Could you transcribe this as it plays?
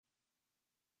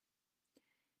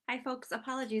Hi, folks.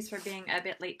 Apologies for being a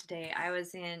bit late today. I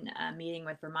was in a meeting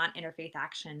with Vermont Interfaith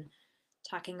Action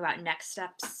talking about next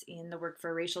steps in the work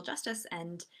for racial justice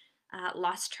and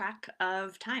lost track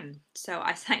of time. So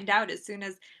I signed out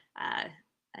uh,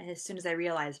 as soon as I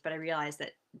realized, but I realized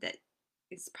that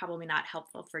it's probably not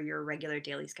helpful for your regular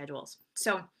daily schedules.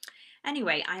 So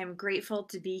anyway, I am grateful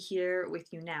to be here with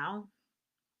you now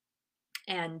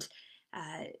and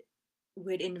uh,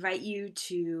 would invite you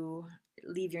to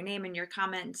leave your name and your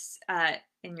comments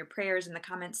and your prayers in the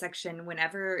comments section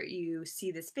whenever you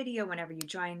see this video, whenever you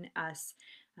join us,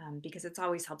 because it's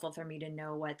always helpful for me to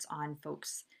know what's on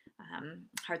folks'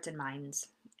 hearts and minds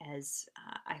as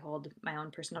I hold my own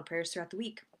personal prayers throughout the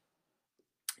week.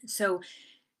 So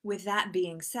with that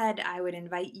being said, I would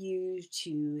invite you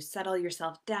to settle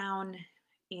yourself down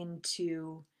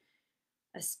into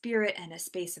a spirit and a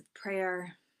space of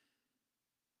prayer.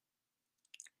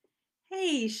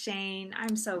 Hey, Shane,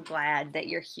 I'm so glad that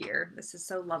you're here. This is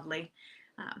so lovely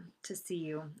to see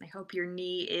you. I hope your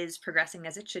knee is progressing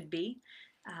as it should be.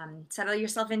 Settle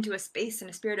yourself into a space and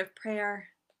a spirit of prayer.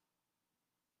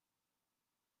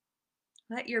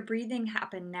 Let your breathing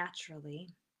happen naturally,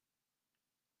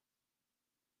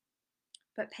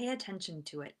 but pay attention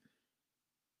to it.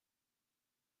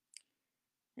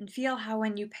 And feel how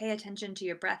when you pay attention to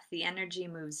your breath, the energy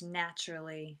moves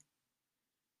naturally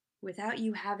without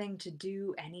you having to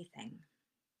do anything.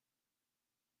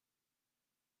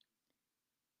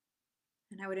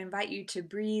 And I would invite you to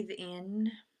breathe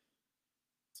in,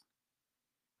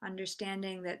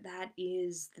 understanding that that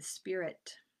is the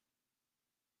spirit,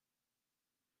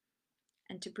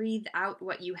 and to breathe out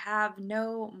what you have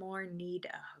no more need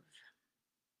of.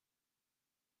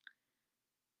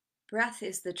 Breath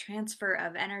is the transfer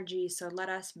of energy, so let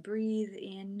us breathe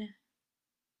in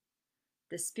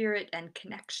the spirit and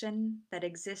connection that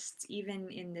exists even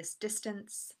in this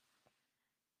distance,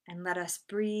 and let us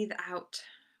breathe out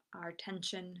our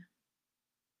tension,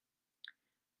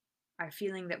 our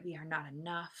feeling that we are not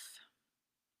enough,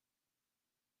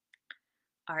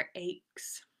 our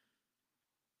aches.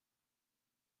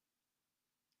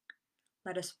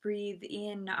 Let us breathe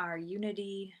in our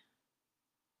unity,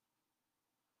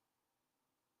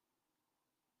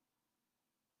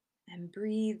 and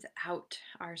breathe out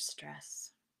our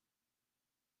stress.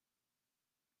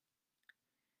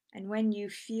 And when you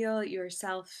feel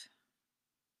yourself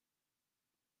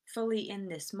fully in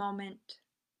this moment,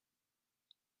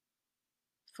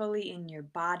 fully in your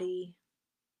body,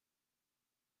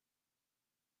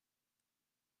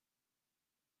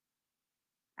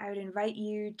 I would invite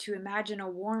you to imagine a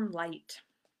warm light.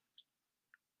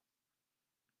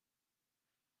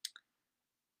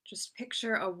 Just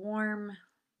picture a warm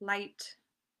light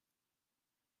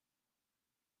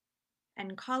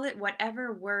and call it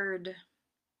whatever word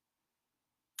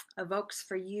evokes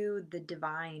for you the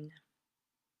divine.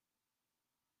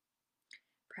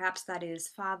 Perhaps that is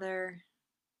Father,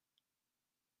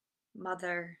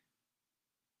 Mother,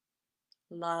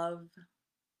 Love,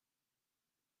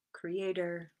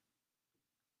 Creator,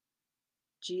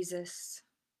 Jesus.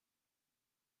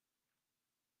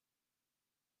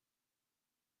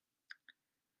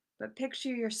 But picture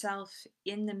yourself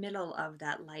in the middle of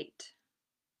that light.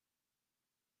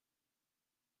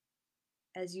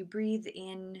 As you breathe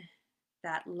in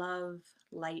that love,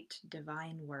 light,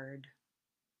 divine word.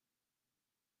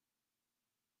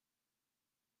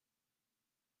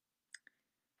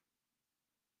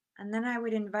 And then I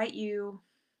would invite you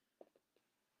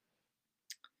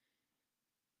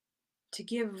to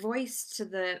give voice to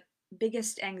the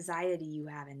biggest anxiety you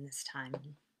have in this time.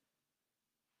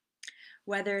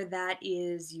 Whether that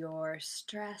is your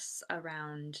stress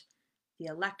around the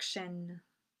election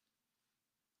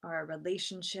or a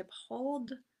relationship,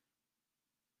 hold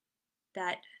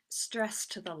that stress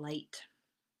to the light.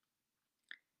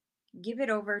 Give it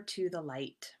over to the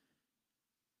light.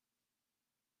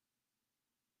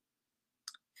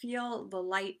 Feel the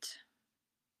light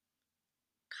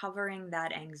covering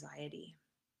that anxiety,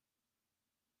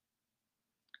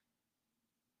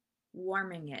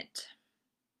 warming it,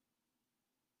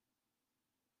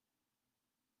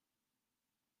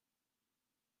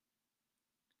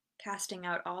 casting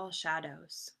out all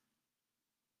shadows.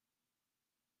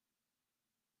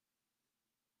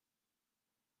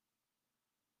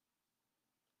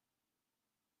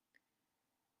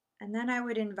 And then I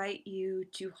would invite you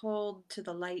to hold to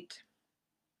the light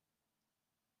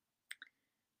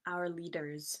our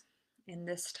leaders in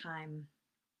this time.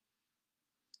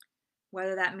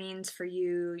 Whether that means for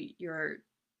you, your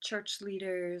church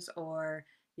leaders or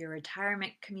your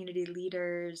retirement community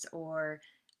leaders or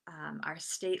our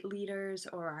state leaders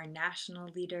or our national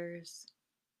leaders.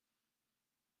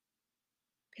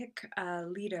 Pick a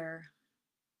leader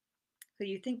who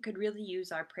you think could really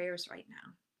use our prayers right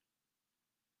now.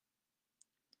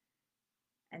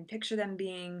 And picture them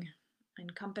being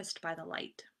encompassed by the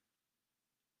light,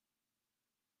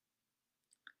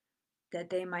 that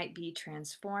they might be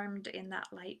transformed in that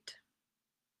light,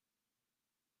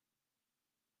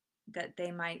 that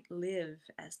they might live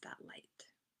as that light.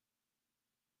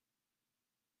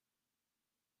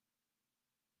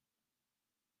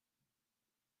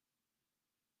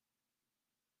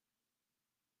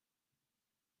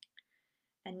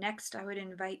 And next, I would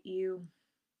invite you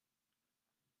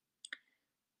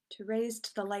to raise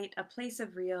to the light a place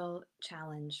of real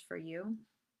challenge for you,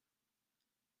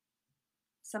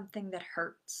 something that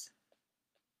hurts,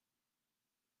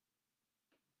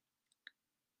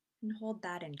 and hold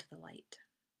that into the light.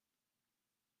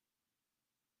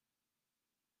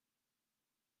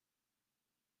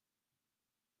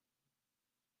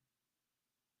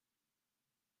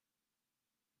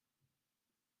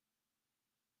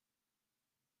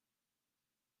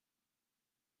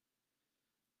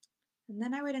 And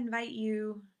then I would invite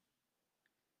you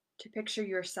to picture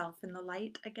yourself in the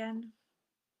light again,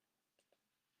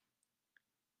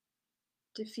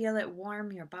 to feel it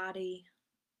warm your body,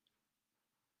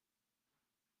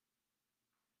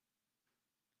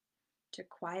 to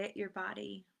quiet your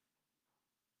body,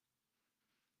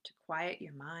 to quiet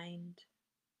your mind.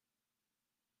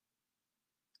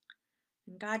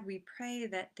 And God, we pray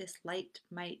that this light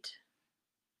might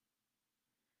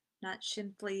not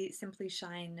simply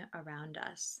shine around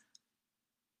us,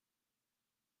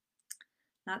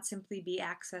 not simply be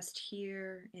accessed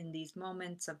here in these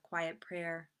moments of quiet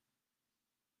prayer,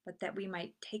 but that we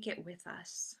might take it with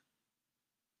us,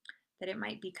 that it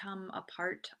might become a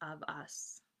part of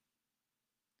us,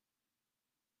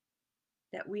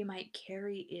 that we might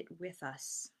carry it with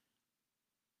us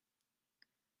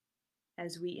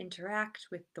as we interact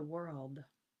with the world,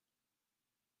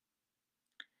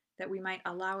 that we might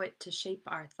allow it to shape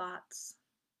our thoughts,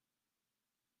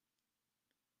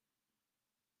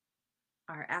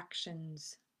 our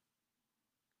actions,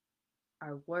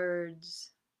 our words,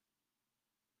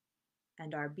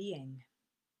 and our being,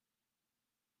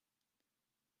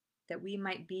 that we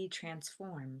might be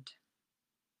transformed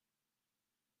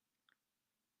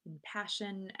in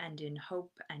passion and in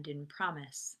hope and in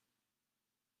promise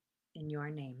in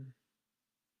your name.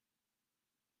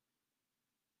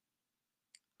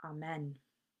 Amen.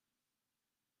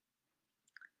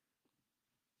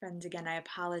 Friends, again, I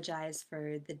apologize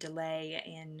for the delay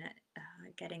in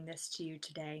getting this to you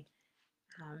today,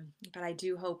 but I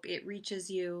do hope it reaches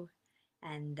you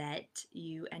and that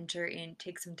you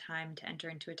take some time to enter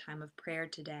into a time of prayer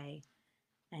today.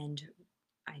 And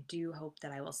I do hope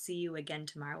that I will see you again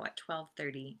tomorrow at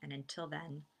 12:30. And until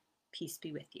then, peace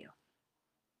be with you.